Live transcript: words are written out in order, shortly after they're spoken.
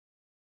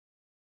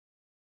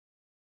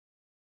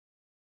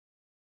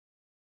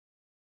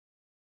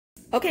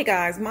Okay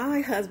guys, my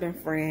husband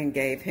friend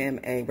gave him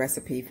a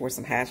recipe for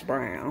some hash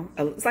brown.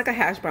 It's like a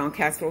hash brown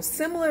casserole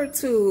similar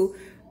to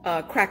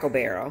Cracker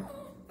Barrel.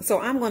 So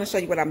I'm going to show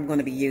you what I'm going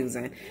to be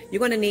using. You're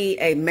going to need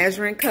a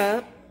measuring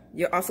cup.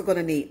 You're also going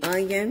to need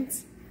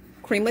onions,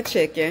 cream of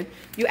chicken.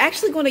 You're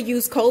actually going to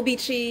use Colby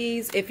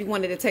cheese if you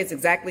wanted to taste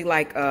exactly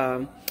like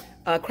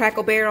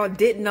Cracker Barrel.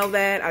 Didn't know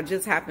that. I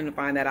just happened to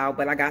find that out,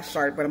 but I got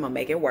sharp, but I'm going to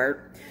make it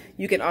work.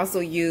 You can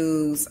also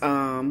use,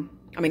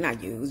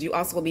 you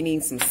also will be needing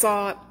some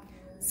salt,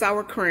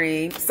 sour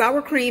cream.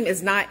 Sour cream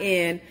is not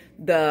in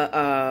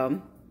the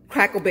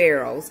Cracker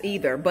Barrels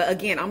either, but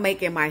again, I'm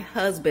making my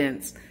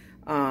husband's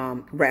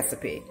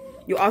recipe.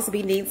 You'll also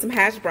be needing some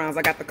hash browns.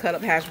 I got the cut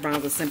up hash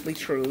browns of Simply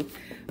True.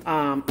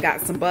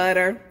 Got some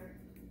butter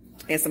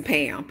and some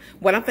Pam.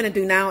 What I'm going to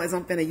do now is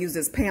I'm going to use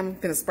this Pam. I'm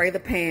going to spray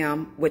the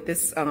Pam with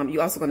this.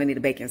 You're also going to need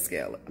a baking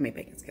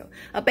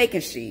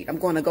sheet. I'm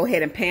going to go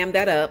ahead and Pam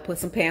that up, put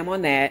some Pam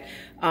on that.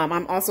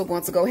 I'm also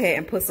going to go ahead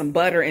and put some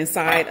butter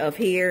inside of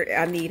here.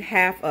 I need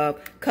half a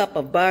cup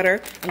of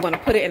butter. I'm going to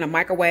put it in a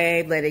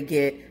microwave, let it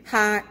get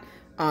hot.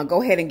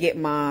 Go ahead and get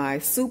my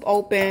soup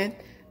open,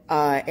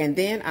 and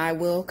then I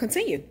will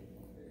continue.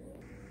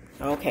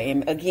 Okay,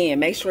 and again,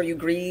 make sure you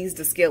grease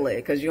the skillet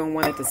because you don't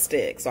want it to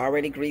stick. So I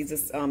already grease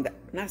this,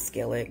 not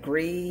skillet,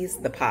 grease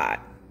the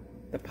pot,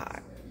 the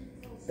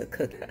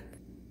cooker.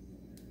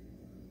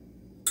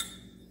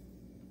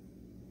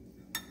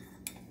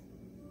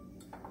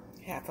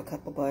 Half a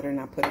cup of butter, and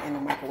I put it in the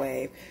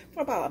microwave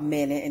for about a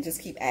minute and just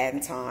keep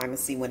adding time and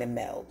see when it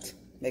melts.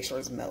 Make sure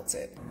it's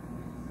melted.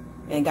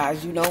 And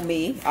guys, you know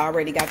me, I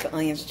already got the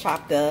onions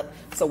chopped up.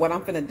 So what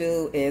I'm gonna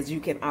do is you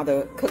can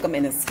either cook them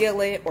in a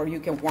skillet or you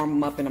can warm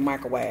them up in a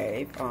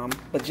microwave.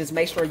 But just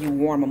make sure you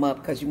warm them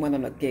up because you want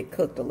them to get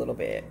cooked a little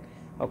bit,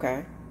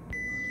 okay?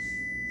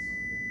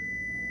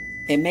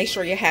 And make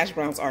sure your hash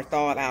browns are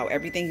thawed out.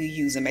 Everything you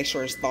use, and make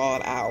sure it's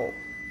thawed out.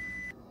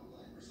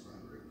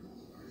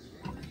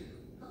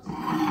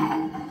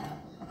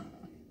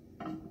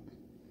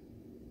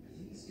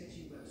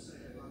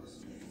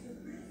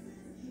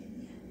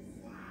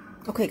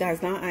 Okay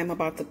guys, now I'm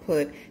about to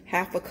put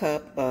half a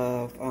cup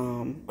of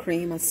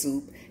cream of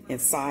soup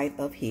inside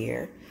of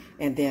here.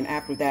 And then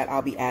after that,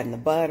 I'll be adding the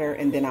butter,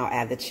 and then I'll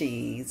add the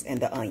cheese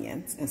and the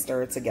onions and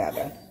stir it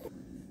together.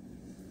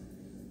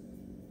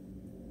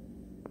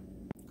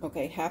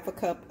 Okay, half a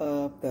cup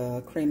of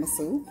the cream of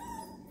soup.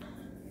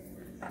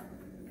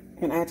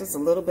 And add just a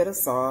little bit of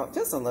salt,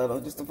 just a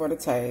little, just for the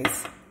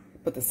taste.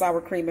 Put the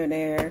sour cream in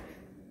there,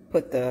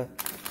 put the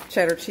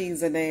cheddar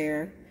cheese in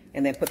there,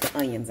 and then put the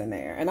onions in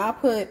there. And I'll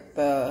put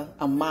the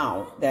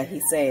amount that he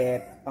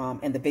said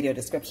in the video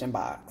description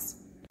box.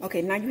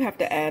 Okay, now you have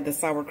to add the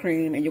sour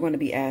cream, and you're going to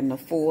be adding a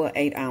full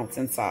 8 ounce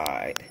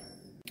inside.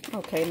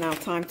 Okay, now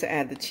time to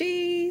add the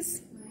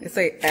cheese. It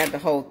say add the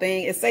whole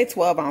thing. It say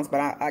 12 ounce, but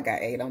I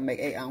got 8. I'm gonna make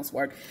 8 ounce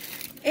work.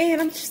 And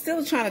I'm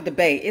still trying to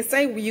debate. It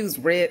say we use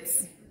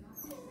Ritz.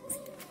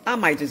 I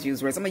might just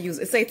use Ritz. I'm gonna use,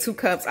 it say 2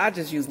 cups. I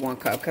just use 1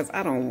 cup because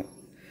I don't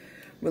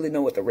really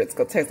know what the Ritz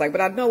gonna taste like, but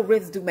I know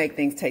Ritz do make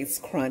things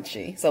taste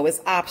crunchy, so it's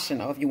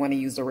optional if you want to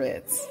use the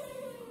Ritz.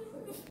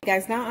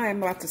 Guys, now I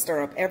am about to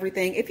stir up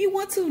everything. If you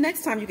want to,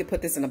 next time you can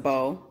put this in a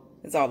bowl.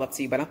 It's all up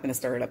to you, but I'm gonna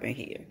stir it up in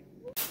here.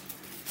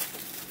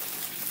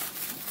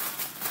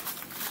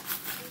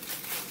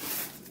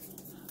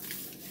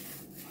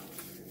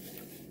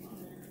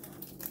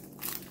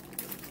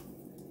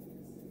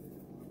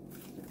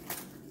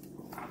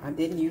 I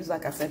didn't use,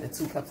 like I said, the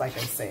 2 cups like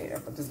they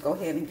said, but just go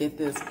ahead and get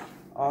this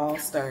all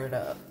stirred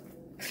up.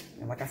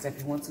 And like I said,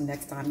 if you want to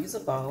next time, use a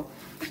bowl.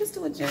 Just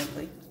do it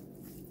gently.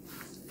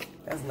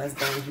 That's less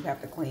bowls you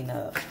have to clean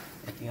up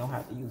if you don't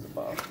have to use a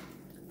bowl.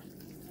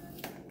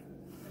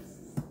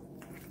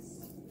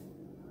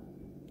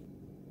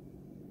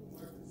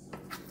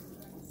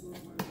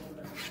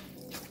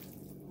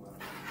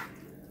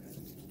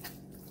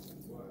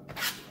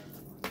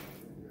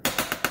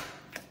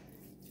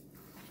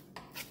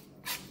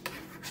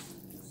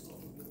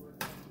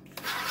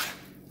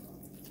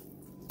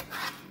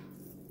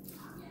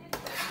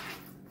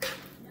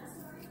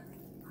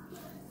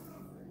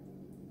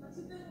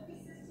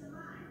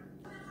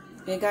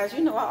 And guys,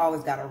 you know I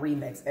always got to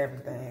remix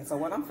everything. So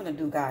what I'm going to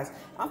do, guys,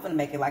 I'm going to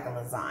make it like a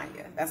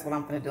lasagna. That's what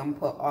I'm going to do. I'm going to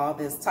put all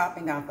this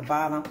topping down at the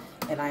bottom,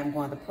 and I am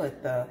going to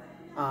put the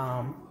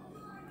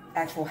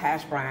actual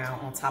hash brown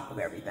on top of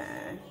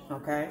everything.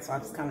 Okay, so I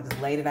just kind of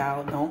just laid it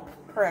out. Don't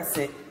press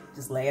it.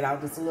 Just lay it out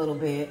just a little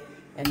bit,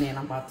 and then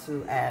I'm about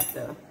to add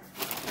the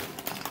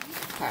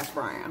hash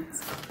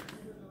browns.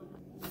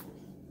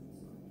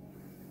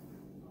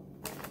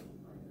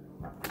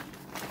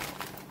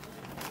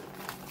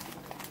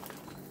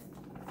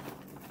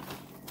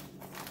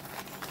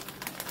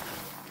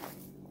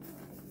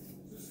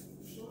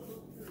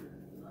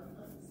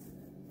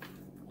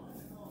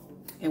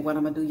 And what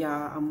I'm gonna do,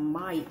 y'all,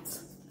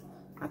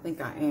 I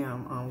think I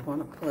am, I'm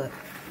gonna put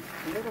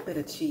a little bit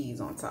of cheese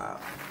on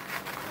top.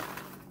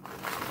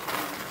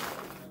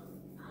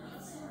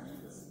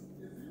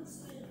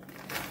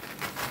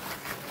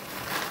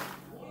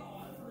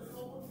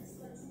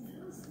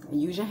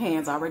 And use your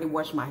hands. I already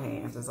washed my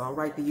hands. It's all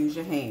right to use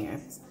your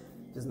hands.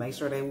 Just make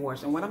sure they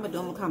wash. And what I'm gonna do,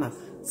 I'm gonna kind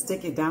of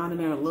stick it down in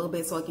there a little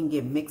bit so it can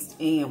get mixed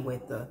in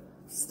with the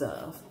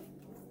stuff.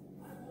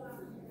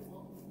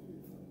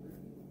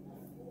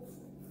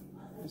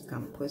 Just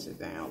kind of push it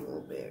down a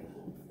little bit.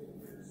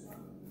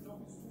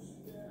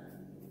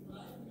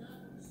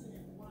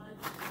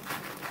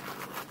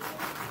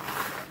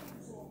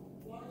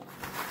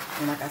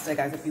 And like I said,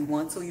 guys, if you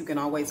want to, you can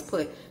always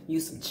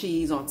use some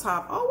cheese on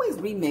top. Always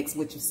remix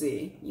what you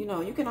see. You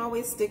know, you can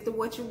always stick to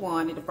what you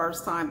wanted the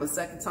first time, but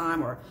second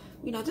time, or,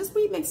 you know, just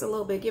remix a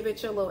little bit. Give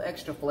it your little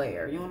extra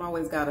flair. You don't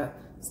always got to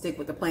stick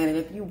with the plan. And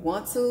if you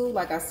want to,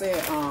 like I said,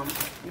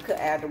 you could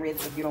add the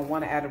Ritz. If you don't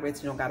want to add the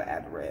Ritz, you don't got to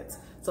add the Ritz.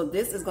 So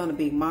this is going to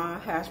be my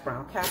hash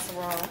brown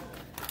casserole.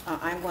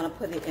 I'm going to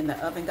put it in the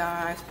oven,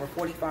 guys, for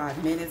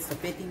 45 minutes to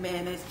 50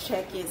 minutes.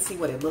 Check it, see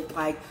what it looked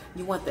like.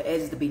 You want the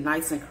edges to be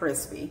nice and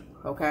crispy,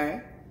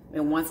 okay?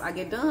 And once I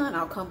get done,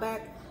 I'll come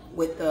back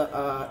with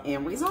the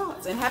end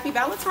results. And happy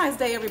Valentine's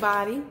Day,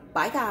 everybody.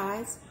 Bye,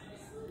 guys.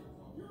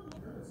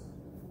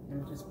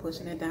 And just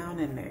pushing it down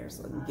in there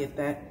so you get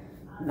that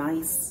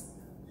nice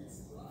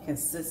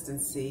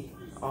consistency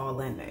all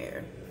in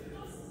there.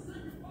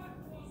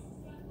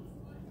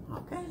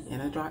 Okay,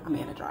 in a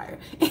dryer.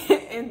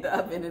 In the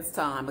oven it's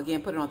time.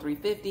 Again, put it on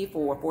 350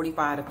 for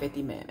 45 to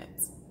 50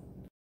 minutes.